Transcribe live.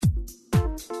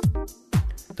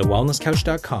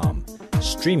thewellnesscouch.com,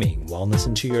 streaming wellness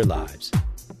into your lives.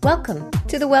 Welcome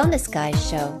to the Wellness Guys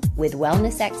Show with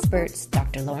wellness experts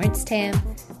Dr. Lawrence Tam,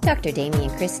 Dr. Damian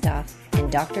Kristof,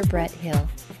 and Dr. Brett Hill.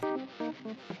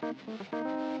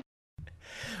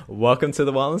 Welcome to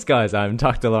the Wellness Guys. I'm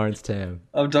Dr. Lawrence Tam.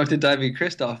 I'm Dr. Damian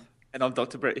Kristof. And I'm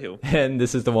Dr. Brett Hill. And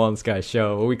this is the Wellness Guys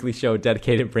Show, a weekly show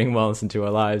dedicated to bringing wellness into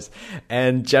our lives.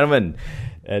 And gentlemen,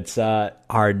 it's our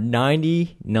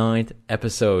 99th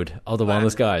episode of the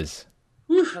Wellness Guys.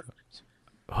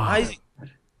 Amazing.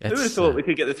 Who would have thought we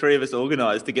could get the three of us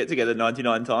organised to get together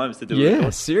 99 times to do it? Yeah,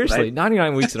 seriously.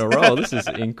 99 weeks in a row. This is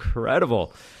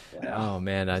incredible. Oh,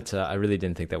 man. I really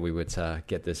didn't think that we would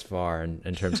get this far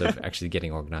in terms of actually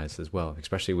getting organised as well,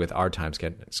 especially with our time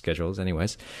schedules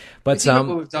anyways. But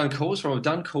we've done calls from. We've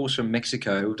done calls from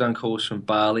Mexico. We've done calls from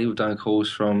Bali. We've done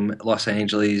calls from Los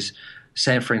Angeles,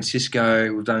 San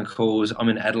Francisco. We've done calls. I'm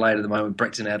in Adelaide at the moment.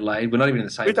 Brett's in Adelaide. We're not even in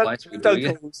the same place. We've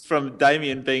done calls from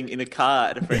Damien being in a car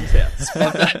at a friend's house.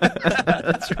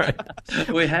 That's right.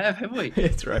 We have, haven't we?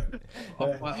 That's right.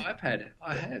 Oh, my iPad.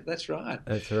 I have. That's right.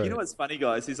 That's right. You know what's funny,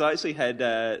 guys, is I actually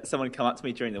had someone come up to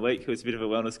me during the week who was a bit of a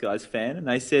Wellness Guys fan, and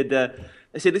they said,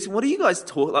 listen, what are you guys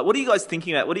what are you guys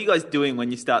thinking about? What are you guys doing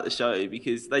when you start the show?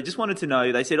 Because they just wanted to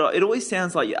know. They said, it always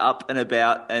sounds like you're up and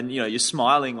about and, you're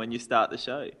smiling when you start the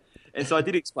show. And so I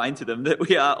did explain to them that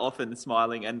we are often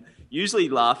smiling and usually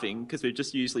laughing because we've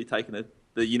just usually taken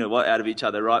the you-know-what out of each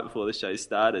other right before the show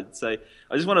started. So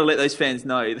I just want to let those fans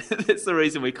know that that's the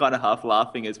reason we're kind of half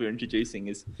laughing as we're introducing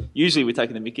is usually we're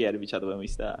taking the mickey out of each other when we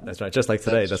start. That's right. Just like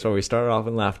today. That's why we started off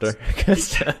in laughter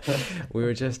because we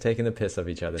were just taking the piss of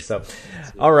each other. So,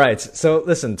 all right. So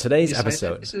listen, today's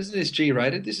episode. This is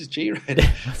G-rated. This is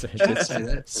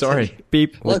G-rated. Sorry.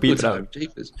 Beep. We'll beep it out.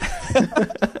 Jeepers.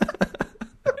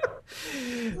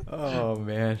 Oh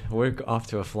man, we're off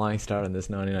to a flying start on this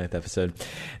 99th episode.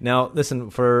 Now, listen,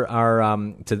 for our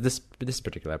to this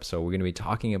particular episode, we're going to be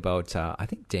talking about. I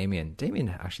think Damien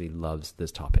actually loves this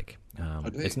topic.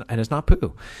 It's not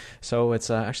poo, so it's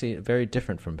actually very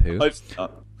different from poo.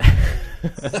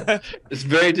 It's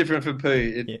very different from poo.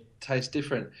 It tastes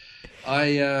different.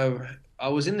 I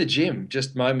was in the gym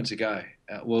just moments ago.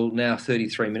 Now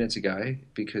 33 minutes ago,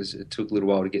 because it took a little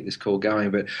while to get this call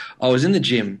going. But I was in the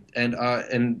gym, and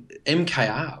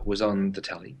MKR was on the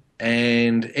telly.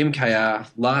 And MKR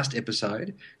last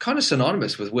episode, kind of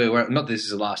synonymous with where we're at. Not this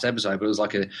is the last episode, but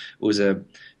it was a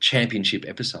championship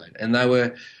episode, and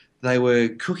they were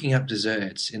cooking up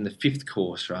desserts in the fifth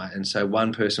course, right? And so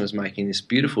one person was making this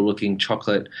beautiful-looking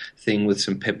chocolate thing with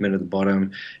some peppermint at the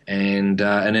bottom, and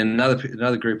then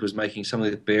another group was making some of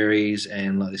the berries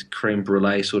and like this creme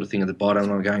brulee sort of thing at the bottom.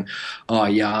 And I'm going, oh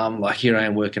yum! Like here I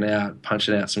am working out,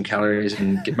 punching out some calories,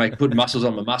 and put muscles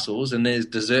on my muscles, and there's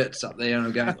desserts up there, and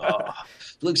I'm going, oh.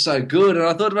 Looks so good. And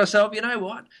I thought to myself, you know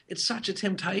what? It's such a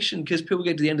temptation because people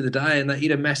get to the end of the day and they eat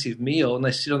a massive meal and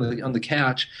they sit on the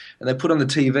couch and they put on the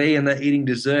TV and they're eating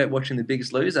dessert, watching The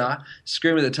Biggest Loser,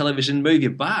 screaming at the television, move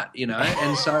your butt,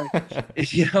 And so, I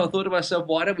thought to myself,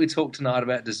 why don't we talk tonight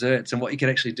about desserts and what you can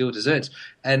actually do with desserts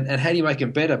and how do you make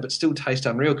them better but still taste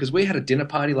unreal? Because we had a dinner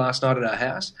party last night at our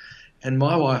house. And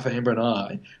my wife, Amber, and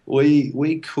I,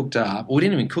 we cooked up, we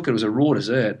didn't even cook it, it was a raw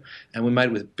dessert, and we made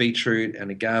it with beetroot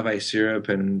and agave syrup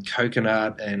and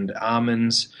coconut and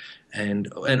almonds and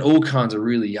all kinds of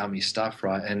really yummy stuff,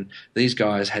 right? And these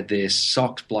guys had their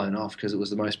socks blown off because it was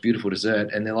the most beautiful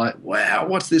dessert, and they're like, wow,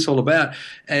 what's this all about?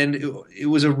 And it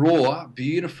was a raw,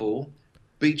 beautiful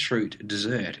beetroot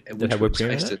dessert. Did it have whipped cream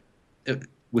in it?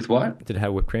 With what? Did it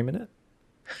have whipped cream in it?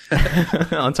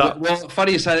 On top. Well,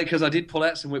 funny you say that because I did pull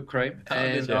out some whipped cream,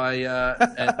 and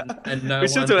no we're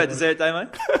still talking about dessert,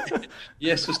 Damo.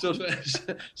 Yes, we're still. It's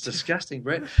disgusting,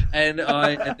 Brett. And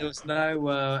there was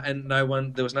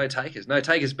no takers.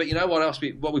 But you know what else?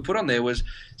 What we put on there was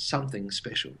something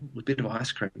special, a bit of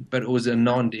ice cream, but it was a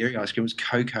non-dairy ice cream. It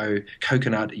was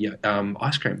coconut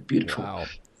ice cream. Beautiful. Wow.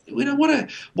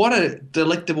 What a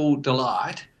delectable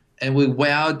delight. And we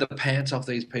wowed the pants off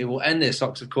these people and their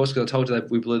socks, of course, because I told you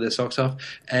that we blew their socks off.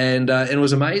 And it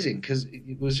was amazing because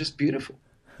it was just beautiful.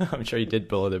 I'm sure you did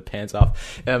blow their pants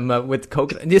off. With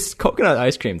this coconut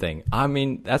ice cream thing, I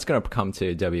mean, that's going to come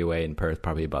to WA in Perth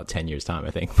probably about 10 years' time,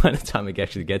 I think, by the time it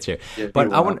actually gets here. Yeah,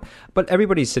 but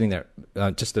everybody's sitting there.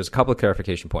 Just there's a couple of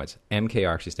clarification points.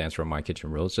 MKR actually stands for My Kitchen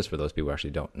Rules, just for those people who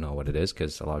actually don't know what it is,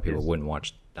 because a lot of people wouldn't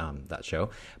watch that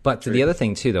show. But the other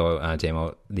thing too, though,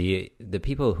 Damo, the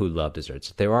people who love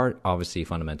desserts, there are obviously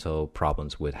fundamental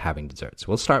problems with having desserts.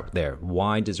 We'll start there.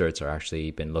 Why desserts are actually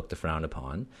been looked frowned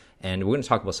upon. And we're going to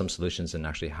talk talk about some solutions and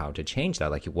actually how to change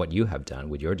that, like what you have done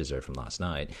with your dessert from last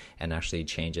night, and actually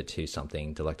change it to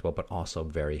something delectable, but also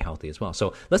very healthy as well.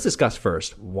 So let's discuss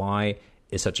first why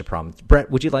is such a problem. Brett,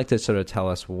 would you like to sort of tell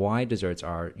us why desserts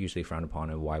are usually frowned upon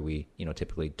and why we,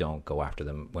 typically don't go after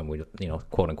them when we,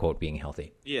 quote unquote, being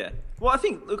healthy? Yeah. Well, I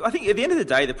think at the end of the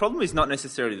day, the problem is not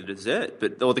necessarily the dessert,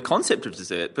 or the concept of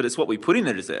dessert, but it's what we put in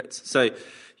the desserts. So,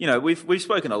 we've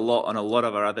spoken a lot on a lot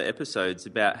of our other episodes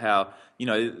about how,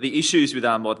 the issues with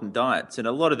our modern diets, and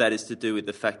a lot of that is to do with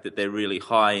the fact that they're really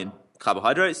high in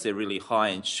carbohydrates, they're really high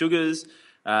in sugars,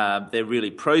 they're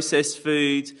really processed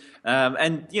foods.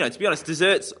 And, to be honest,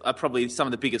 desserts are probably some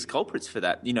of the biggest culprits for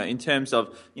that, in terms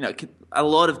of, a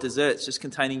lot of desserts just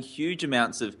containing huge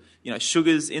amounts of,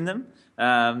 sugars in them.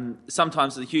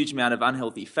 Sometimes a huge amount of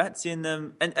unhealthy fats in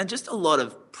them, and just a lot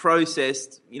of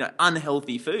processed,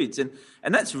 unhealthy foods. And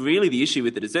that's really the issue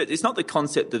with the dessert. It's not the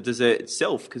concept of dessert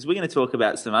itself, because we're going to talk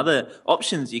about some other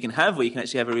options you can have where you can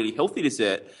actually have a really healthy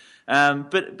dessert.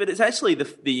 But it's actually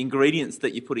the ingredients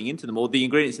that you're putting into them, or the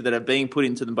ingredients that are being put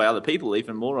into them by other people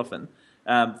even more often,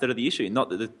 that are the issue, not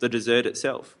the dessert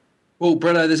itself. Well,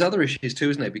 Breno, there's other issues too,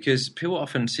 isn't there? Because people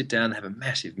often sit down and have a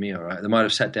massive meal, right? They might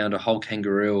have sat down to a whole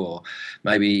kangaroo or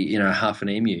maybe, half an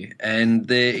emu, and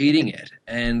they're eating it.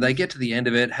 And they get to the end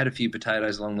of it, had a few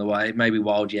potatoes along the way, maybe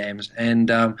wild yams, and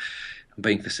I'm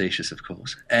being facetious, of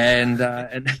course. And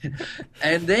then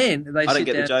they I don't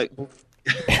get the joke.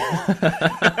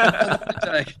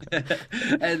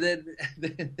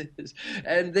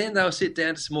 and then they'll sit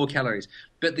down to some more calories,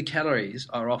 but the calories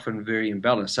are often very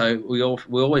imbalanced. So we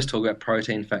always talk about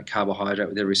protein, fat, carbohydrate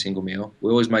with every single meal.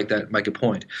 We always make a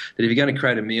point that if you're going to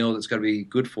create a meal that's got to be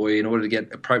good for you, in order to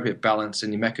get appropriate balance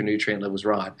and your macronutrient levels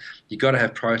right, you've got to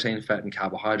have protein, fat, and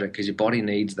carbohydrate, because your body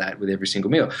needs that with every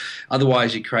single meal.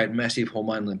 Otherwise, you create massive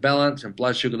hormonal imbalance and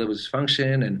blood sugar levels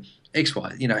dysfunction and X,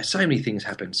 Y, so many things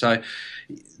happen. So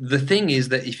the thing is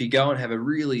that if you go and have a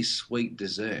really sweet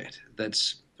dessert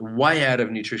that's way out of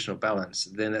nutritional balance,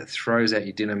 then it throws out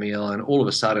your dinner meal, and all of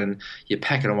a sudden you're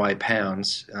packing away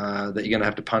pounds that you're going to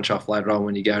have to punch off later on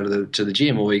when you go to the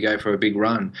gym or you go for a big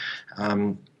run.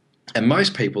 And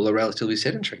most people are relatively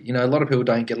sedentary. A lot of people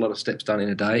don't get a lot of steps done in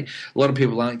a day. A lot of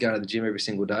people aren't going to the gym every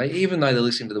single day. Even though they're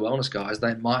listening to the wellness guys,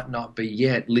 they might not be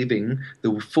yet living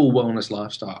the full wellness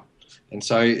lifestyle. And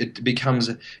so it becomes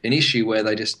an issue where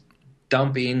they just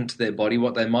dump into their body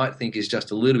what they might think is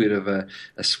just a little bit of a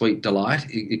sweet delight.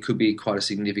 It could be quite a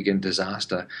significant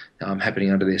disaster happening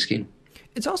under their skin.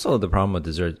 It's also the problem with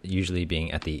dessert usually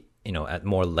being at at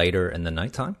more later in the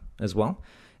nighttime as well.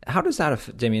 How does that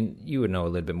affect, Damien, you would know a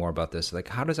little bit more about this. Like,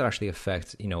 how does that actually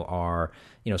affect, our,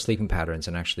 sleeping patterns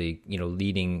and actually,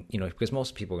 leading, because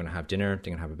most people are going to have dinner, they're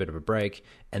going to have a bit of a break,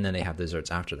 and then they have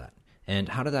desserts after that. And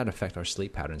how did that affect our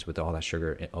sleep patterns with all that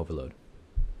sugar overload?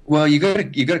 Well, you got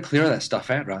to clear all that stuff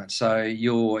out, right? So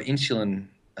your insulin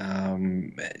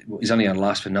is only going to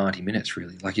last for 90 minutes,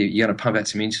 really. Like you're going to pump out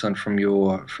some insulin from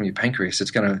your pancreas.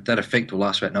 That effect will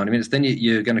last for about 90 minutes. Then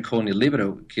you're going to call on your liver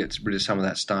to get rid of some of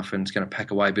that stuff, and it's going to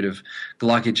pack away a bit of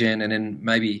glycogen, and then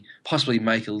maybe possibly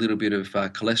make a little bit of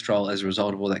cholesterol as a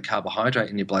result of all that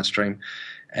carbohydrate in your bloodstream.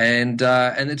 And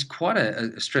it's quite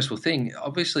a stressful thing.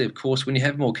 Obviously, of course, when you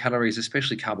have more calories,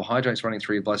 especially carbohydrates running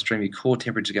through your bloodstream, your core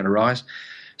temperature is going to rise.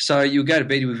 So you'll go to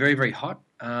bed, you'll be very, very hot.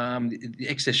 The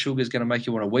excess sugar is going to make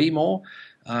you want to wee more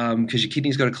because your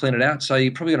kidney's got to clean it out. So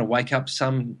you're probably going to wake up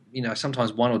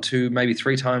sometimes 1 or 2, maybe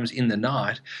 3 times in the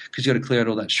night because you've got to clear out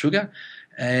all that sugar.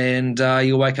 And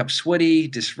you'll wake up sweaty,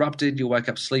 disrupted. You'll wake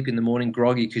up sleepy in the morning,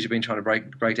 groggy because you've been trying to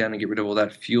break down and get rid of all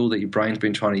that fuel that your brain's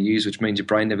been trying to use, which means your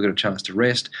brain never got a chance to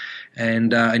rest,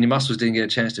 and your muscles didn't get a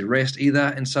chance to rest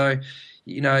either. And so,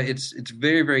 it's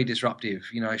very, very disruptive.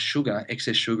 Sugar,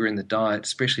 excess sugar in the diet,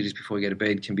 especially just before you go to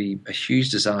bed, can be a huge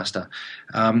disaster.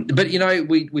 But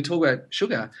we talk about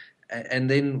sugar. And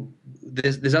then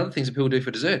there's other things that people do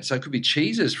for dessert. So it could be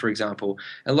cheeses, for example.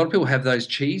 And a lot of people have those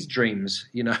cheese dreams.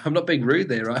 I'm not being rude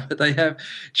there, right? But they have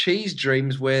cheese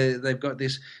dreams where they've got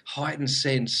this heightened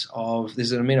sense of,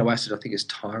 there's an amino acid, I think it's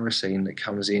tyrosine that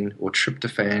comes in, or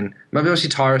tryptophan. Maybe obviously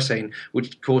tyrosine,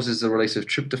 which causes the release of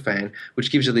tryptophan, which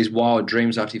gives you these wild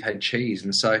dreams after you've had cheese.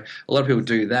 And so a lot of people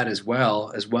do that as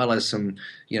well as some,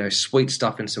 sweet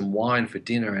stuff and some wine for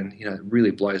dinner. And, it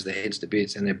really blows their heads to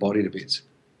bits and their body to bits.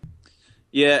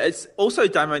 Yeah, it's also,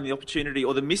 Damien, the opportunity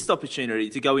or the missed opportunity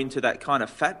to go into that kind of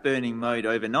fat burning mode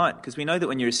overnight, because we know that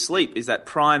when you're asleep is that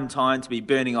prime time to be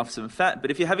burning off some fat. But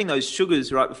if you're having those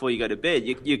sugars right before you go to bed,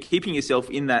 you're keeping yourself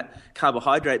in that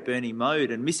carbohydrate burning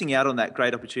mode and missing out on that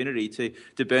great opportunity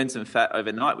to burn some fat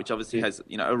overnight, which obviously has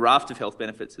a raft of health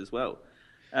benefits as well.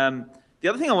 The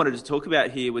other thing I wanted to talk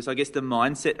about here was, I guess, the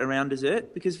mindset around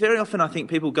dessert, because very often I think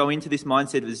people go into this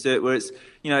mindset of dessert where it's,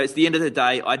 it's the end of the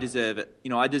day, I deserve it.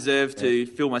 I deserve to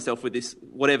fill myself with this,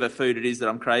 whatever food it is that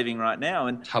I'm craving right now.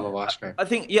 And tub of ice cream. I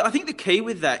think the key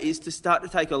with that is to start to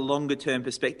take a longer term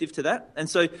perspective to that. And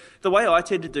so the way I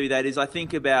tend to do that is I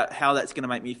think about how that's going to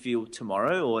make me feel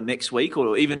tomorrow or next week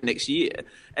or even next year.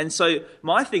 And so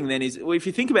my thing then is, well, if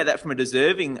you think about that from a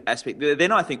deserving aspect,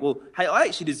 then I think, well, hey, I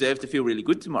actually deserve to feel really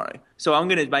good tomorrow. So I'm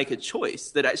going to make a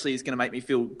choice that actually is going to make me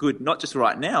feel good, not just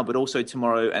right now, but also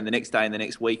tomorrow and the next day and the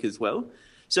next week as well.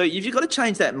 So you've got to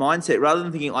change that mindset rather than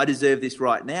thinking, I deserve this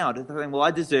right now, to think, well,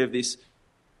 I deserve this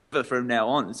from now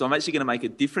on. So I'm actually going to make a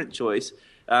different choice.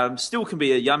 Still can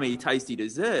be a yummy, tasty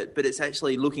dessert, but it's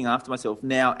actually looking after myself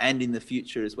now and in the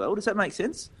future as well. Does that make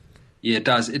sense? Yeah, it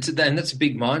does. And that's a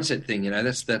big mindset thing,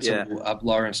 That's up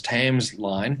Lawrence Tam's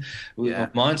line of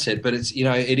mindset. But it's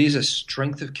it is a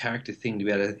strength of character thing to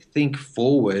be able to think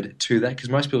forward to that, because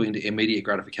most people are into immediate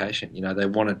gratification. They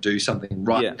want to do something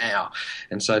right now,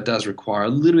 and so it does require a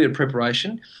little bit of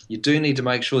preparation. You do need to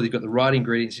make sure that you've got the right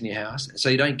ingredients in your house, so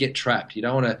you don't get trapped. You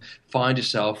don't want to find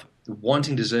yourself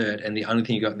wanting dessert and the only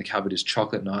thing you got in the cupboard is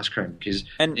chocolate and ice cream, because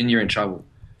then you're in trouble.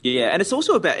 Yeah, and it's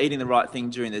also about eating the right thing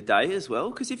during the day as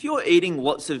well, because if you're eating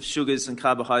lots of sugars and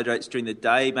carbohydrates during the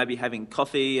day, maybe having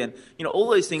coffee and, all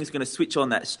those things are going to switch on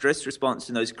that stress response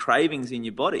and those cravings in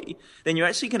your body, then you're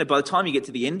actually going to, by the time you get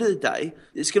to the end of the day,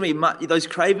 it's going to be those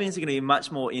cravings are going to be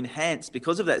much more enhanced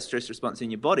because of that stress response in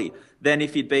your body than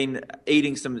if you'd been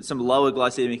eating some lower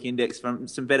glycemic index from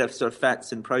some better sort of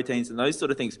fats and proteins and those sort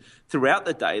of things throughout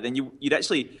the day. Then you'd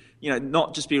actually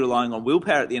not just be relying on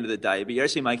willpower at the end of the day, but you're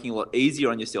actually making it a lot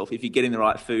easier on yourself if you're getting the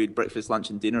right food, breakfast,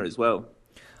 lunch, and dinner as well.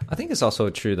 I think it's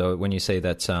also true, though, when you say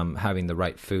that having the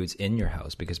right foods in your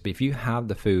house, because if you have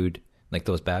the food, like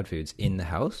those bad foods, in the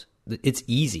house, it's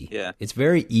easy. Yeah. It's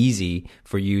very easy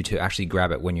for you to actually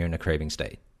grab it when you're in a craving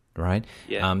state, right?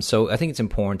 Yeah. So I think it's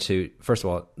important to, first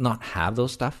of all, not have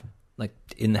those stuff like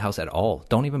in the house at all.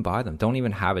 Don't even buy them. Don't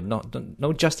even have it.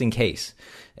 No, just in case.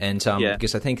 And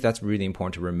because I think that's really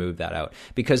important to remove that out,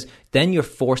 because then you're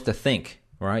forced to think,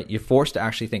 right? You're forced to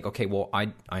actually think, okay, well,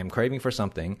 I am craving for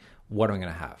something. What am I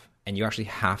going to have? And you actually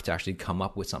have to actually come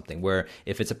up with something where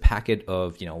if it's a packet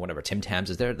of, whatever, Tim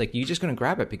Tams is there, like you're just going to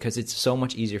grab it because it's so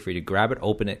much easier for you to grab it,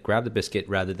 open it, grab the biscuit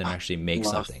rather than actually make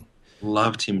something.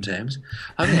 Love Tim Tams.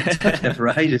 I haven't had them for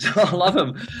ages. I love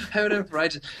them. Haven't had them for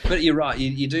ages. But you're right.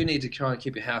 You do need to try and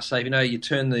keep your house safe. You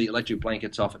turn the electric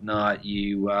blankets off at night.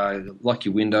 You lock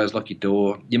your windows, lock your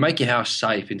door. You make your house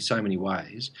safe in so many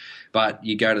ways. But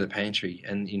you go to the pantry,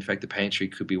 and in fact, the pantry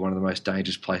could be one of the most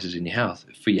dangerous places in your house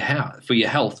for your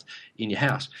health in your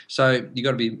house. So you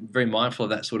got to be very mindful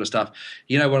of that sort of stuff.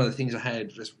 One of the things I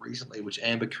had just recently, which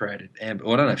Amber created. I don't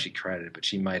know if she created it, but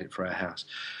she made it for our house,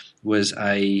 was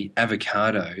a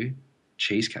avocado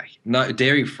cheesecake. No,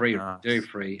 dairy-free,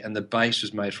 and the base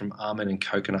was made from almond and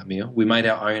coconut meal. We made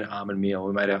our own almond meal.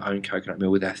 We made our own coconut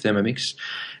meal with our Thermomix,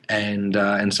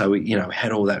 and so we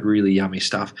had all that really yummy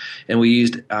stuff. And we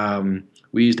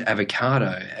used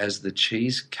avocado as the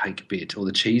cheesecake bit or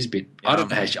the cheese bit. I don't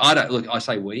know. Look, I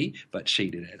say we, but she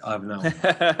did it. I have no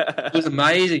idea. It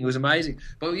was amazing.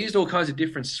 But we used all kinds of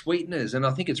different sweeteners, and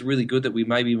I think it's really good that we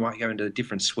maybe might go into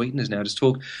different sweeteners now. Just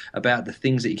talk about the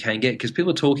things that you can get, because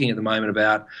people are talking at the moment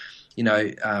about,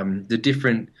 the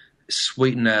different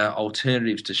sweetener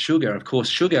alternatives to sugar. And of course,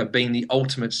 sugar being the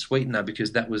ultimate sweetener,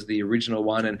 because that was the original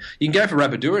one. And you can go for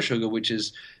Rapadura sugar, which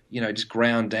is just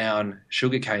ground down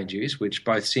sugarcane juice, which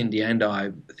both Cindy and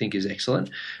I think is excellent.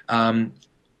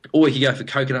 Or you can go for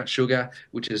coconut sugar,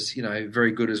 which is,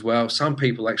 very good as well. Some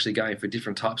people actually going for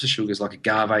different types of sugars, like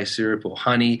agave syrup or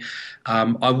honey.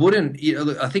 I wouldn't,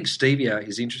 I think stevia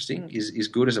is interesting, is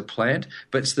good as a plant,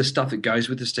 but it's the stuff that goes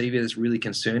with the stevia that's really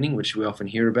concerning, which we often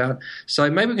hear about. So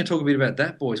maybe we can talk a bit about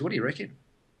that, boys. What do you reckon?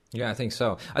 Yeah, I think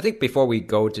so. I think before we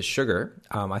go to sugar,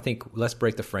 I think let's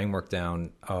break the framework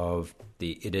down of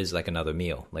it is like another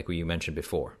meal, like you mentioned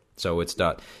before. So it's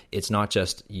not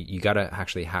just, you got to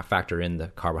actually factor in the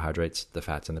carbohydrates, the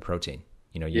fats, and the protein.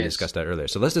 You discussed that earlier.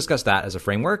 So let's discuss that as a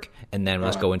framework, and then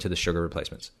let's go into the sugar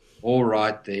replacements. All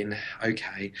right, then.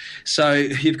 Okay. So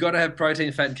you've got to have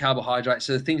protein, fat, and carbohydrates.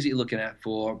 So the things that you're looking at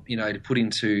for, to put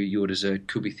into your dessert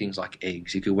could be things like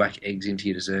eggs. You could whack eggs into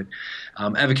your dessert.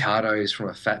 Avocados, from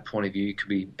a fat point of view, could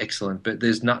be excellent. But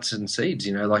there's nuts and seeds,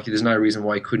 there's no reason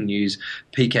why you couldn't use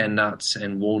pecan nuts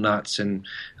and walnuts and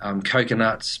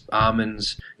coconuts,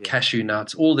 almonds, cashew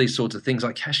nuts, all these sorts of things.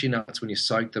 Like cashew nuts, when you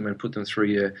soak them and put them through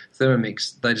your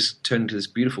Thermomix, they just turn into this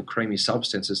beautiful creamy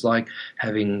substance. It's like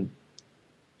having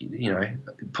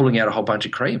pulling out a whole bunch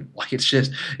of cream. Like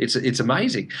it's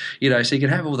amazing. So you can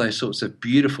have all those sorts of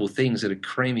beautiful things that are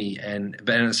creamy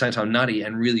but at the same time nutty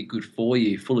and really good for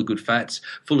you, full of good fats,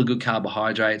 full of good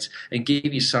carbohydrates, and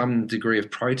give you some degree of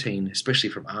protein, especially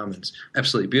from almonds.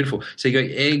 Absolutely beautiful. So you got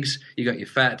your eggs, you got your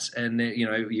fats, and then, you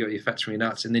got your fats from your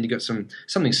nuts, and then you got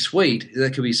something sweet.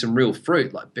 That could be some real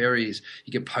fruit like berries.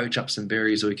 You can poach up some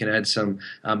berries, or you can add some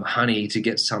honey to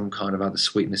get some kind of other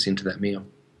sweetness into that meal.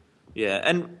 Yeah,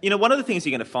 and one of the things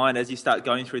you're going to find as you start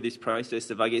going through this process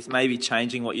of, I guess, maybe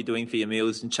changing what you're doing for your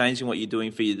meals and changing what you're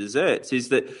doing for your desserts is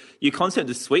that your concept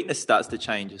of sweetness starts to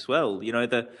change as well.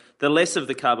 The less of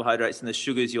the carbohydrates and the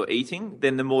sugars you're eating,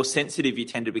 then the more sensitive you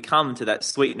tend to become to that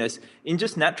sweetness in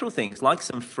just natural things like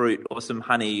some fruit or some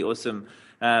honey or some,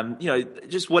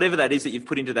 just whatever that is that you've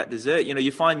put into that dessert.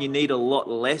 You find you need a lot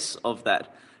less of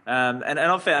that. And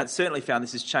I've certainly found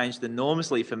this has changed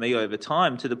enormously for me over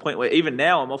time, to the point where even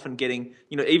now I'm often getting,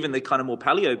 even the kind of more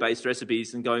paleo-based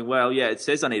recipes and going, well, yeah, it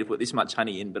says I need to put this much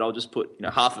honey in, but I'll just put,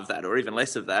 half of that or even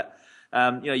less of that.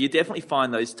 You definitely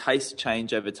find those tastes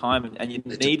change over time, and your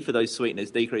need for those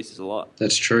sweeteners decreases a lot.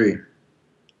 That's true.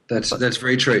 That's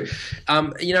very true.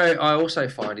 I also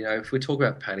find, if we talk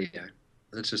about paleo,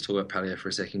 let's just talk about paleo for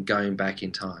a second, going back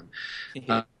in time.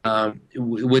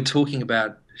 We're talking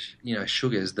about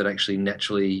sugars that actually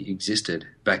naturally existed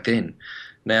back then.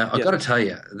 Now, I've got to tell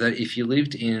you that if you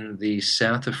lived in the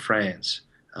south of France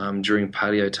during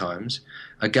paleo times,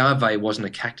 agave wasn't a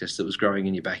cactus that was growing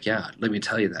in your backyard. Let me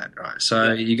tell you that, right?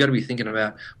 So you've got to be thinking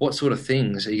about what sort of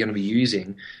things are you going to be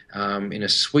using in a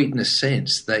sweetness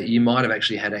sense that you might have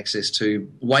actually had access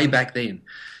to way back then.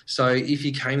 So if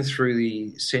you came through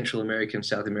the Central American,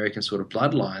 South American sort of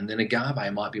bloodline, then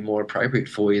agave might be more appropriate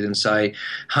for you than, say,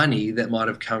 honey that might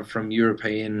have come from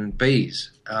European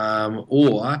bees.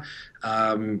 Or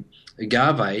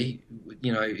agave,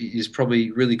 is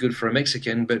probably really good for a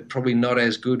Mexican, but probably not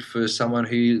as good for someone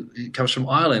who comes from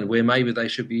Ireland, where maybe they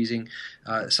should be using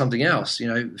something else.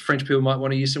 French people might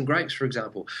want to use some grapes, for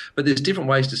example. But there's different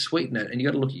ways to sweeten it, and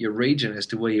you've got to look at your region as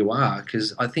to where you are,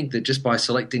 because I think that just by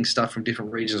selecting stuff from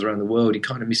different regions around the world, you're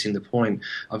kind of missing the point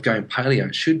of going paleo.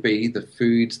 It should be the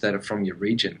foods that are from your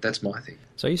region. That's my thing.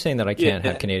 So are you saying that I can't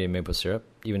have Canadian maple syrup,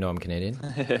 even though I'm Canadian?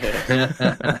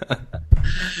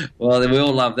 Well, we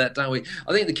all love that, don't we?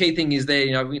 I think the key thing is there,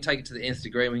 we can take it to the nth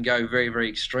degree and we can go very, very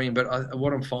extreme. But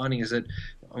what I'm finding is that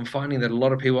a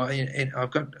lot of people, and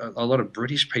I've got a lot of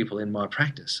British people in my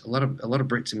practice, a lot of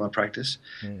Brits in my practice,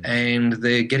 and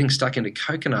they're getting stuck into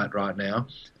coconut right now,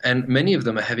 and many of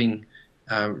them are having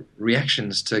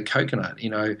reactions to coconut,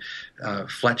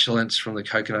 flatulence from the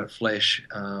coconut flesh,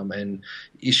 and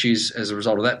issues as a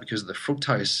result of that because of the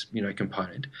fructose,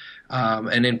 component,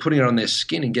 and then putting it on their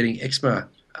skin and getting eczema,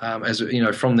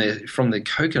 from the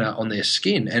coconut on their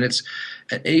skin. And it's,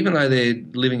 even though they're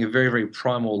living a very, very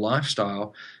primal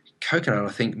lifestyle, coconut, I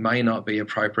think, may not be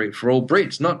appropriate for all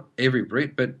Brits. Not every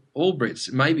Brit, but all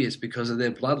Brits. Maybe it's because of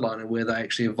their bloodline and where they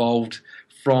actually evolved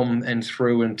from and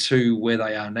through and to where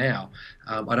they are now.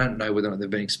 I don't know whether or not they've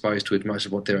been exposed to most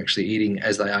of what they're actually eating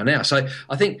as they are now. So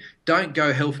I think don't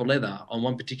go hell for leather on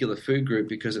one particular food group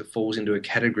because it falls into a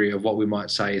category of what we might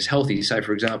say is healthy. Say,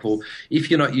 for example, if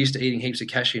you're not used to eating heaps of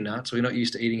cashew nuts or you're not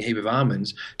used to eating a heap of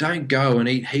almonds, don't go and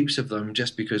eat heaps of them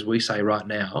just because we say right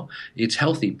now it's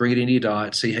healthy. Bring it into your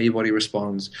diet, see how your body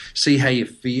responds, see how you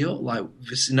feel. Like,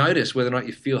 notice whether or not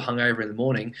you feel hungover in the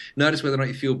morning, notice whether or not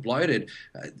you feel bloated.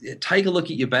 Take a look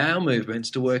at your bowel movements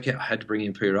to work out, I had to bring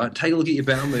in poo, right? Take a look at your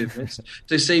bowel movements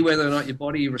to see whether or not your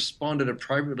body responded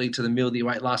appropriately to the meal that you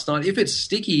ate last night. If it's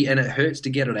sticky and it hurts to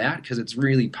get it out because it's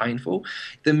really painful,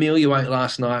 the meal you ate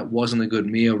last night wasn't a good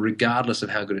meal, regardless of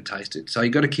how good it tasted. So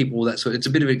you've got to keep all that it's a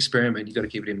bit of an experiment. You've got to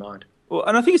keep it in mind. Well,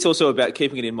 and I think it's also about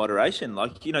keeping it in moderation.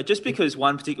 Like, just because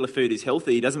one particular food is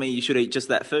healthy doesn't mean you should eat just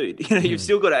that food. You've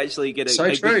still got to actually get a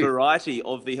big variety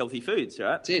of the healthy foods,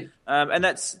 right? That's it. And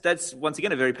that's once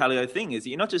again a very paleo thing, is that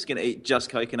you're not just going to eat just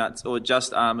coconuts or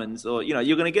just almonds, or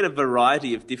you're going to get a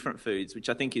variety of different foods, which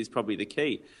I think is probably the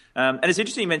key. And it's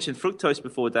interesting you mentioned fructose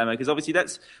before, Damo, because obviously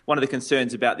that's one of the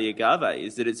concerns about the agave,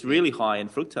 is that it's really high in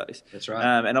fructose. That's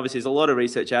right. And obviously there's a lot of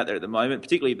research out there at the moment,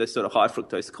 particularly the sort of high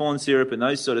fructose corn syrup and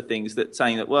those sort of things, that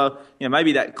saying that, well,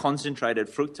 maybe that concentrated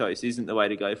fructose isn't the way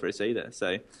to go for us either. So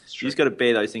you just got to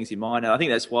bear those things in mind. And I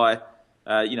think that's why,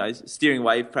 steering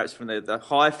away perhaps from the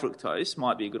high fructose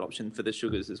might be a good option for the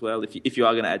sugars as well, if you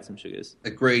are going to add some sugars.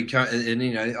 Agreed.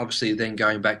 And, obviously then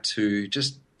going back to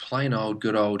just plain old,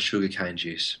 good old sugarcane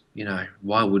juice.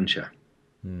 Why wouldn't you?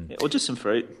 Yeah, or just some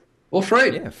fruit. Or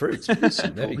fruit. Yeah, fruit.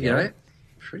 There you go.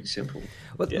 Pretty simple.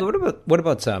 What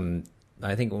about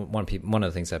I think one of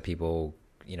the things that people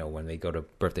when they go to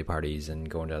birthday parties and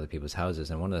go into other people's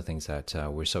houses, and one of the things that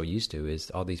we're so used to is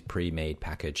all these pre-made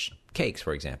packaged cakes,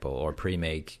 for example, or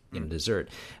pre-made dessert.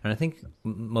 And I think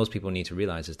most people need to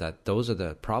realize is that those are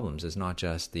the problems. It's not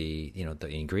just the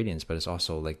ingredients, but it's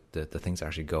also like the things that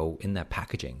actually go in that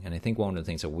packaging. And I think one of the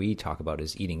things that we talk about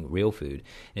is eating real food, and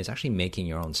it's actually making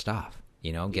your own stuff.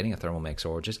 Getting a Thermomix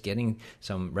or just getting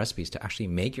some recipes to actually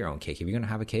make your own cake. If you're going to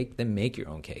have a cake, then make your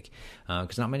own cake.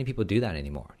 Because not many people do that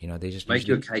anymore. They just make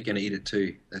your cake and eat it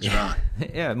too. That's right.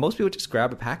 Yeah, most people just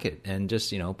grab a packet and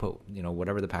just, put,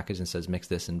 whatever the package and says mix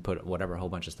this and put whatever, a whole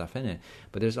bunch of stuff in it.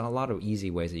 But there's a lot of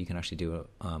easy ways that you can actually do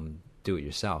it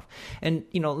yourself. And,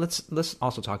 let's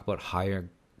also talk about higher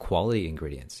quality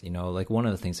ingredients. Like one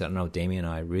of the things that I know Damien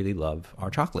and I really love are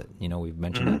chocolate. We've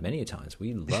mentioned that many times.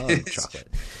 We love chocolate.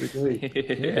 We do.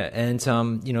 Yeah, and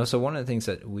so one of the things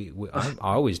that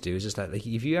I always do is just that, like,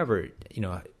 if you ever,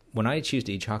 when I choose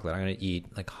to eat chocolate, I'm going to eat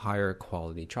like higher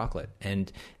quality chocolate,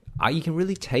 and you can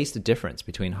really taste the difference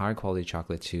between higher quality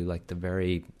chocolate to like the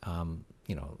very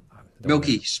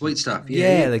milky, sweet stuff.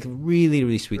 Yeah, like really,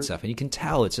 really sweet stuff. And you can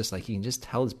tell it's just like, you can just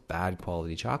tell it's bad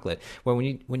quality chocolate. Where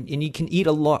and you can eat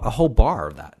a whole bar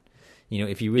of that,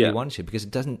 if you really want to, because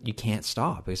you can't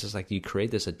stop. It's just like you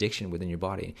create this addiction within your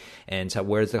body. And so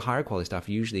whereas the higher quality stuff,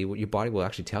 usually what your body will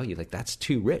actually tell you, like, that's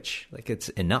too rich. Like, it's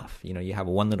enough. You have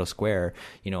one little square,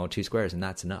 2 squares, and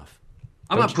that's enough.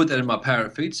 I might put that in my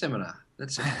Parrot Food seminar.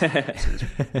 That's it.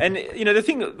 And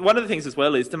one of the things as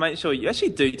well is to make sure you actually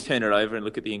do turn it over and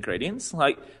look at the ingredients,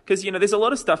 like, because there's a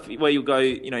lot of stuff where you'll go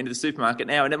into the supermarket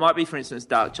now, and it might be, for instance,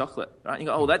 dark chocolate, right? You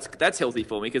go, oh, that's healthy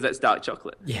for me because that's dark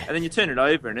chocolate. Yeah. And then you turn it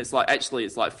over and it's like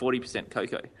 40%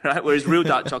 cocoa, right? Whereas real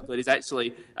dark chocolate is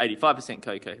actually 85%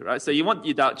 cocoa, right? So you want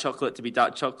your dark chocolate to be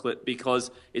dark chocolate because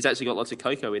it's actually got lots of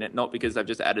cocoa in it, not because they've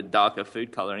just added darker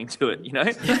food coloring to it.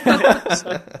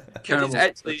 So it's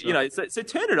actually, so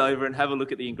turn it over and have a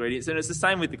look at the ingredients. And it's the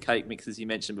same with the cake mix, as you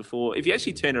mentioned before. If you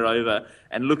actually turn it over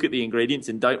and look at the ingredients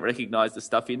and don't recognize the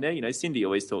stuff in there, Cindy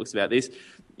always talks about this,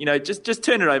 just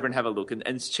turn it over and have a look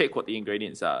and check what the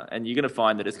ingredients are. And you're going to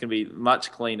find that it's going to be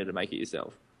much cleaner to make it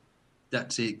yourself.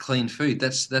 That's it, clean food.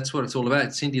 That's what it's all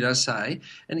about. Cindy does say,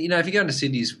 and if you go into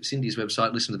Cindy's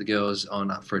website, listen to the girls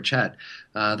on Up for a Chat,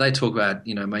 they talk about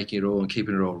making it all and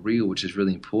keeping it all real, which is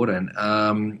really important.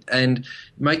 And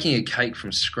making a cake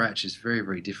from scratch is very,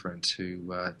 very different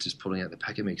to just pulling out the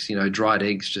packet mix. Dried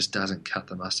eggs just doesn't cut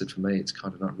the mustard for me. It's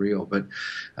kind of not real, but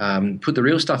put the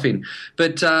real stuff in.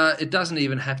 But it doesn't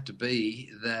even have to be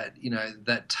that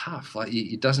that tough. Like,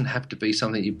 it doesn't have to be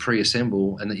something you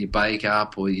pre-assemble and that you bake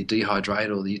up or you dehydrate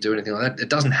or you do anything like that. It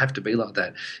doesn't have to be like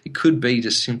that. It could be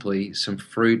just simply some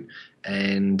fruit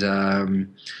and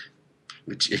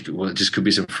it just could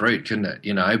be some fruit, couldn't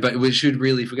it? But we should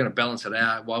really, if we're going to balance it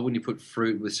out, why wouldn't you put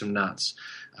fruit with some nuts?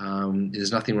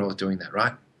 There's nothing wrong with doing that,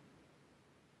 right?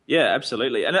 Yeah,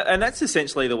 absolutely, and that's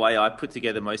essentially the way I put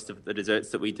together most of the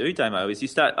desserts that we do, Damo.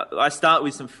 Is I start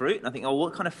with some fruit, and I think,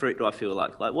 what kind of fruit do I feel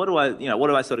like? Like, what do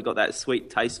I sort of got that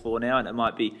sweet taste for now? And it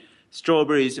might be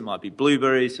strawberries, it might be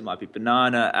blueberries, it might be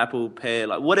banana, apple, pear,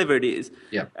 like whatever it is.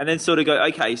 Yeah. And then sort of go,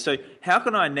 okay, so how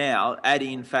can I now add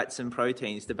in fats and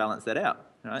proteins to balance that out?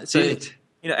 Right? So,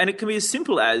 and it can be as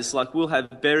simple as, like, we'll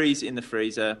have berries in the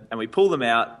freezer and we pull them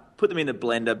out, put them in a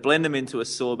blender, blend them into a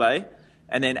sorbet,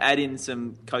 and then add in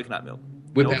some coconut milk.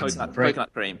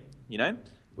 Coconut cream,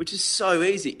 which is so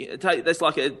easy. That's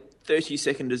like a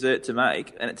 30-second dessert to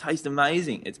make, and it tastes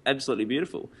amazing. It's absolutely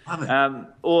beautiful. Love it.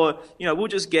 Or, we'll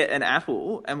just get an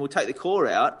apple and we'll take the core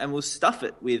out and we'll stuff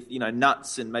it with,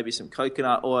 nuts and maybe some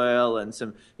coconut oil and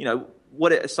some,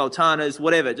 sultanas,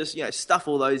 whatever. Just, stuff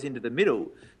all those into the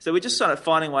middle. So we're just sort of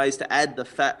finding ways to add the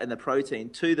fat and the protein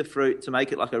to the fruit to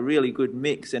make it like a really good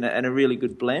mix and a really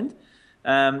good blend.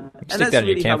 You stick that in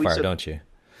your campfire, don't you?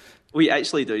 We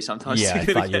actually do sometimes. Yeah, I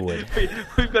thought you would.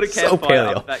 We've got a campfire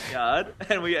in the backyard,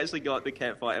 and we actually got the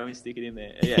campfire and we stick it in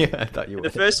there. Yeah, I thought you would. The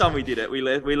first time we did it, we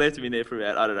left him in there for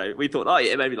about, I don't know, we thought,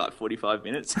 maybe like 45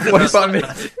 minutes. 45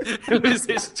 minutes? It was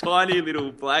this tiny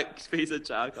little black piece of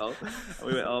charcoal. And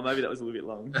we went, maybe that was a little bit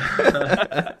long.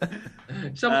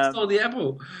 Someone stole the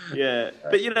apple. Yeah.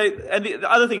 But, and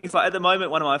the other thing is, like, at the moment,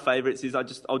 one of my favourites is I'll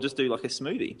just do like a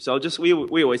smoothie. So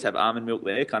we always have almond milk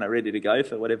there, kind of ready to go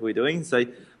for whatever we're doing. So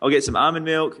I'll get some almond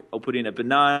milk, I'll put in a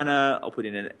banana, I'll put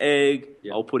in an egg,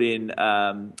 I'll put in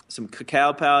some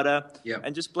cacao powder,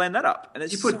 and just blend that up. And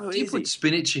it's do you put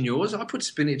spinach in yours? I put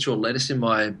spinach or lettuce in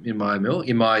my milk,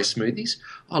 in my smoothies.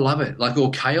 I love it. Like,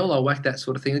 or kale, I'll whack that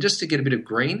sort of thing, just to get a bit of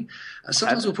green.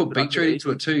 Sometimes we'll put beetroot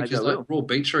into it too, because like raw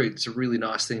beetroot's a really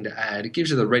nice thing to add. It gives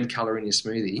you the red colour in your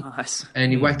smoothie. Nice.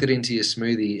 And you whack that into your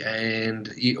smoothie, and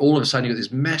all of a sudden you've got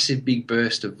this massive big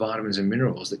burst of vitamins and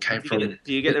minerals that came from...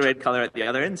 Do you get the red colour at the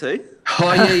other end too?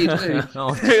 Oh, yeah, you do.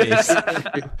 Oh, jeez.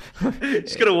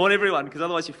 Just got to warn everyone, because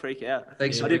otherwise you freak out.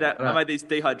 Thanks. I did that. I made these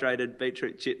dehydrated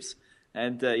beetroot chips.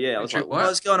 And I was like,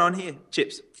 what's going on here?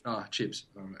 Chips. Oh, chips.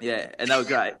 Oh, yeah, and they were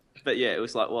great. But yeah, it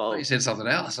was like, well... You said something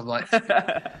else. I'm like...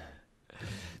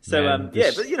 So,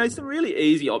 but some really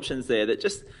easy options there that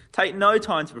just take no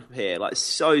time to prepare, like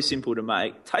so simple to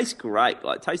make, taste great,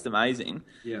 like taste amazing.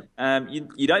 Yeah.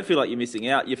 You don't feel like you're missing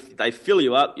out. They fill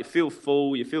you up, you feel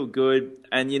full, you feel good,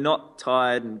 and you're not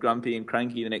tired and grumpy and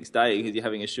cranky the next day because you're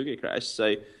having a sugar crash.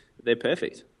 So they're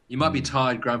perfect. You might be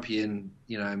tired, grumpy, and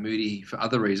moody for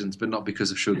other reasons, but not because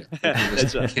of sugar.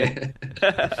 That's right.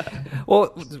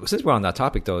 Well, since we're on that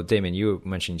topic, though, Damon, you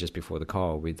mentioned just before the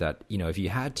call with that, if you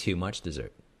had too much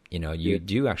dessert, you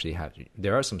do actually have.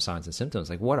 There are some signs and symptoms.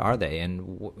 Like, what are they,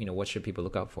 and what should people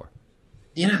look out for?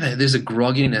 There's a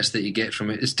grogginess that you get from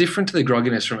it. It's different to the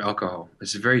grogginess from alcohol.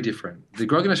 It's very different. The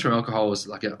grogginess from alcohol is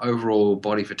like an overall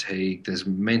body fatigue. There's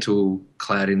mental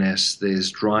cloudiness.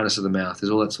 There's dryness of the mouth. There's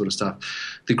all that sort of stuff.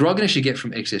 The grogginess you get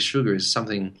from excess sugar is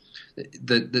something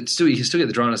that still, you can still get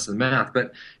the dryness of the mouth,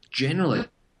 but generally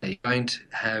you don't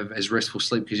have as restful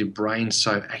sleep because your brain's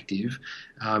so active.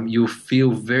 You'll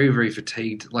feel very, very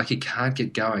fatigued, like you can't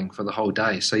get going for the whole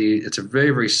day. So it's a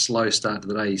very, very slow start to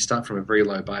the day. You start from a very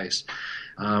low base.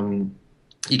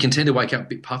 You can tend to wake up a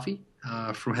bit puffy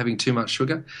from having too much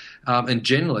sugar, and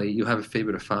generally you'll have a fair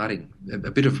bit of farting,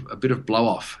 a bit of blow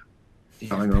off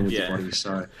going on with your body.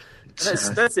 So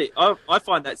that's it. I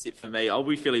find that's it for me. I'll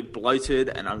be feeling bloated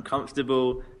and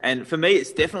uncomfortable, and for me,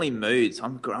 it's definitely moods.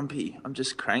 I'm grumpy. I'm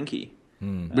just cranky.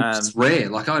 It's rare.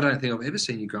 Like, I don't think I've ever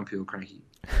seen you grumpy or cranky.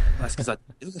 That's because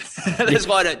that's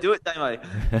why I don't do it, don't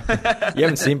I? You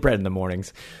haven't seen Brett in the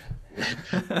mornings.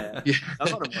 Yeah.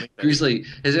 Grizzly.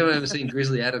 Has anyone ever seen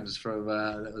Grizzly Adams from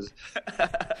that was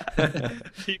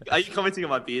Are you commenting on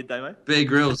my beard, Damo? Bear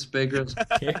Grylls. I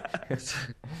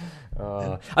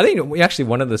think actually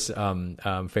one of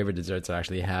the favorite desserts I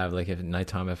actually have, like, if at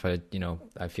nighttime, if I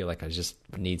feel like I just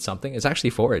need something, it's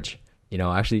actually forage.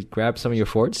 Actually grab some of your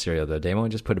forage cereal though, Damo,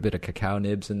 and just put a bit of cacao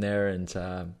nibs in there, and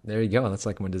there you go. That's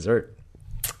like my dessert.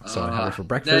 So I have it for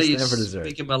breakfast and for dessert.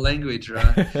 Speaking my language,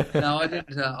 right? No, I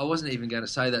didn't. I wasn't even going to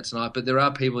say that tonight. But there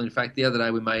are people. In fact, the other day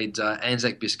we made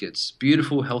Anzac biscuits,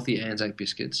 beautiful, healthy Anzac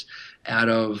biscuits out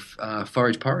of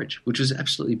forage porridge, which was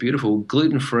absolutely beautiful,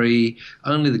 gluten-free,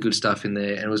 only the good stuff in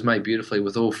there, and it was made beautifully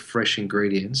with all fresh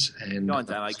ingredients. And go on,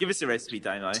 Damo. Give us the recipe,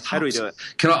 Damo. How do we do it?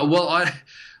 Can I? Well, I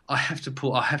have to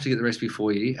get the recipe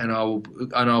for you, and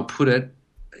I'll put it.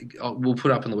 We'll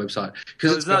put it up on the website.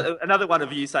 Because it's another one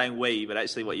of you saying "we," but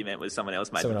actually what you meant was someone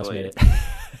else made it.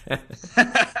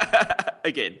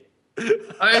 Again.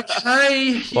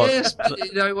 Okay. Yes.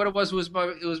 What it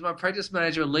was my practice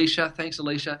manager, Alicia. Thanks,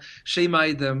 Alicia. She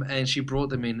made them and she brought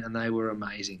them in, and they were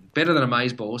amazing. Better than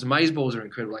amaze balls. Amaze balls are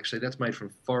incredible. Actually, that's made from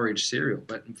forage cereal.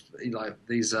 But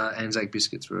these Anzac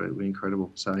biscuits were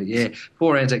incredible. So yeah,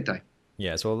 for Anzac Day.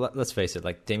 Yes, well, let's face it.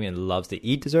 Like, Damien loves to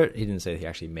eat dessert. He didn't say he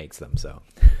actually makes them, so.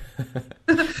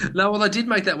 No, well, I did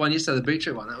make that one yesterday, the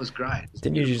beetroot one. That was great.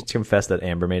 Didn't you just confess that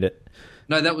Amber made it?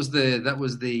 No, that was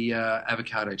the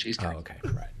avocado cheesecake. Oh, okay,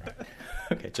 right.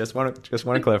 Okay, just want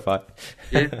to clarify.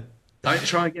 Yeah. Don't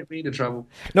try and get me into trouble.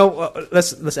 No,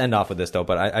 let's end off with this though.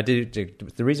 But I do.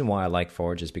 The reason why I like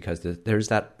forage is because there's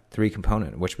that 3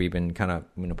 component which we've been kind of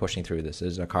pushing through. This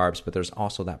is carbs, but there's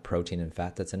also that protein and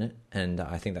fat that's in it, and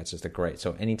I think that's just a great.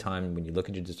 So anytime when you look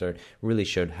at your dessert, really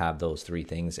should have those 3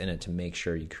 things in it to make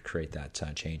sure you could create that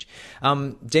change.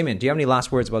 Damien, do you have any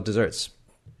last words about desserts?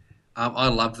 I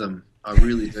love them. I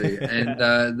really do. And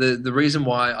the reason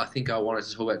why I think I wanted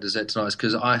to talk about dessert tonight is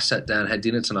because I sat down, had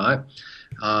dinner tonight.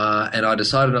 And I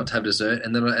decided not to have dessert,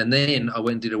 and then I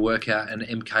went and did a workout, and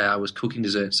MKR was cooking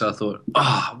dessert. So I thought,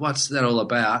 what's that all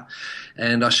about?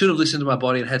 And I should have listened to my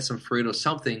body and had some fruit or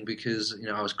something because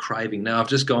I was craving. Now I've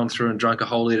just gone through and drunk a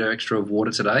whole litre extra of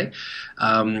water today,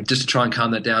 just to try and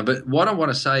calm that down. But what I want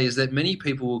to say is that many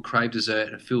people will crave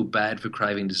dessert and feel bad for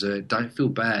craving dessert. Don't feel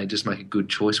bad. Just make a good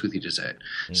choice with your dessert.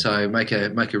 Mm. So make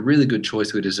a really good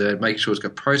choice with dessert. Make sure it's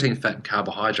got protein, fat, and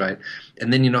carbohydrate,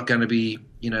 and then you're not going to be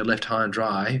left high and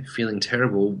dry, feeling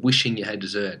terrible, wishing you had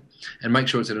dessert. And make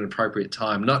sure it's at an appropriate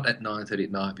time, not at 9:30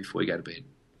 at night before you go to bed.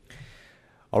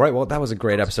 All right, well, that was a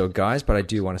great episode, guys, but I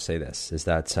do want to say this, is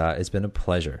that it's been a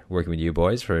pleasure working with you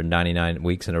boys for 99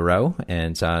 weeks in a row,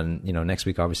 and next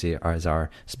week, obviously, is our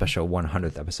special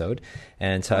 100th episode,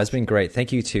 and it's been great.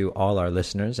 Thank you to all our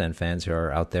listeners and fans who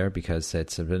are out there, because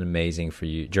it's been an amazing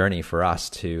journey for us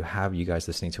to have you guys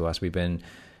listening to us. We've been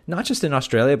not just in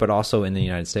Australia, but also in the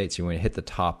United States. You want to hit the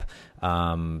top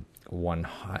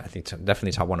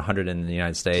definitely top 100 in the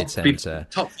United States,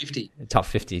 top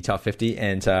 50,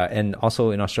 and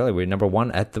also in Australia we're number one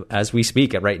as we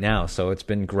speak right now. So it's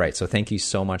been great. So thank you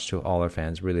so much to all our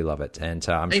fans. Really love it, and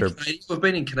I'm sure we've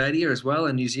been in Canada as well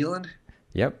and New Zealand.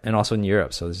 Yep, and also in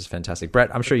Europe. So this is fantastic.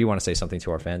 Brett, I'm sure you want to say something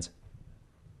to our fans.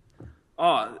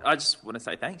 Oh, I just want to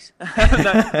say thanks. No,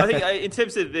 I think in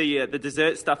terms of the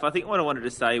dessert stuff, I think what I wanted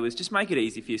to say was just make it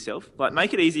easy for yourself. Like,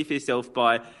 make it easy for yourself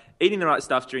by eating the right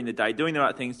stuff during the day, doing the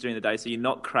right things during the day so you're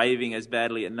not craving as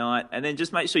badly at night, and then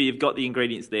just make sure you've got the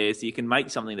ingredients there so you can make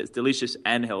something that's delicious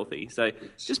and healthy. So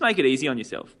just make it easy on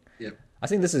yourself. Yep. I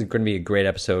think this is going to be a great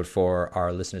episode for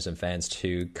our listeners and fans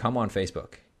to come on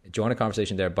Facebook, join a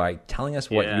conversation there by telling us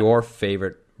what your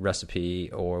favorite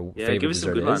recipe or favorite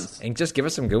dessert is, and just give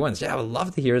us some good ones. I would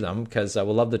love to hear them, because I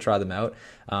would love to try them out.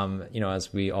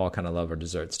 As we all kind of love our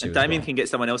desserts too. And Damien can get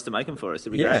someone else to make them for us.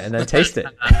 It'd be great. And then taste it,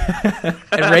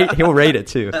 and he'll rate it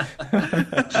too.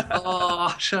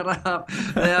 Oh, shut up!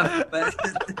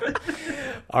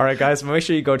 All right, guys, make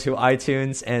sure you go to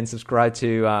iTunes and subscribe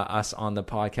to us on the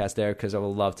podcast there, because I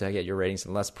would love to get your ratings,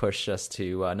 and let's push us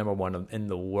to number one in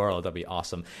the world. That'd be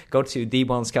awesome. Go to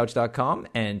thewellnesscouch.com,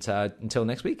 and until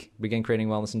next week, begin creating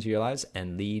wellness into your lives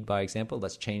and lead by example.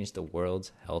 Let's change the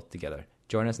world's health together.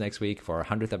 Join us next week for our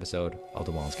 100th episode of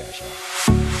The Wellness Couch Show.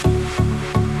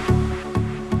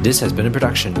 This has been a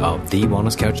production of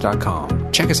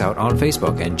TheWellnessCouch.com. Check us out on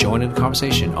Facebook and join in the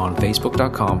conversation on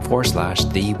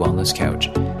Facebook.com/The Wellness Couch.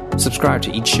 Subscribe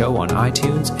to each show on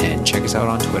iTunes and check us out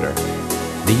on Twitter.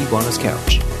 The Wellness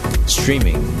Couch,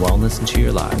 streaming wellness into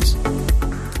your lives.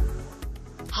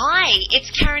 Hi,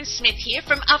 it's Karen Smith here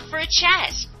from Up for a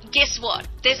Chat. Guess what?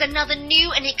 There's another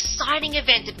new and exciting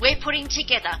event that we're putting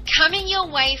together, coming your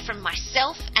way from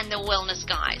myself and the Wellness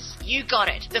Guys. You got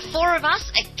it. The four of us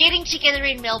are getting together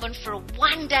in Melbourne for a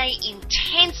one-day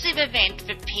intensive event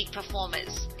for peak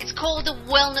performers. It's called the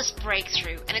Wellness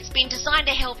Breakthrough, and it's been designed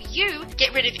to help you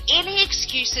get rid of any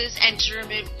excuses and to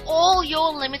remove all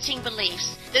your limiting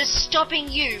beliefs that are stopping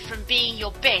you from being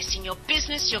your best in your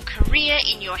business, your career,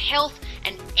 in your health,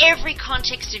 and every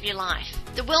context of your life.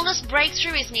 The Wellness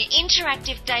Breakthrough is an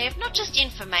interactive day of not just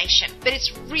information, but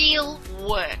it's real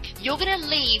work. You're going to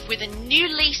leave with a new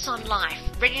lease on life,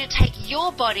 ready to take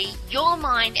your body, your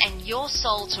mind, and your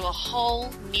soul to a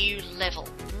whole new level.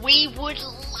 We would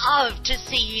love to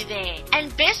see you there.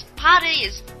 And best part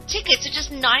is, tickets are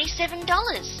just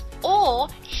 $97. Or,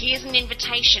 here's an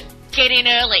invitation. Get in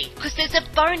early, because there's a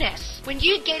bonus. When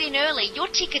you get in early, your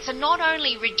tickets are not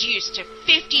only reduced to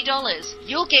 $50,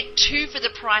 you'll get 2 for the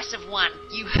price of 1.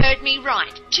 You heard me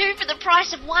right. 2 for the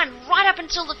price of 1, right up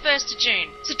until the 1st of June.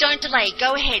 So don't delay.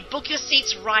 Go ahead, book your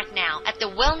seats right now at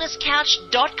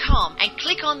thewellnesscouch.com and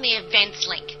click on the events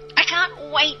link. I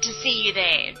can't wait to see you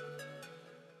there.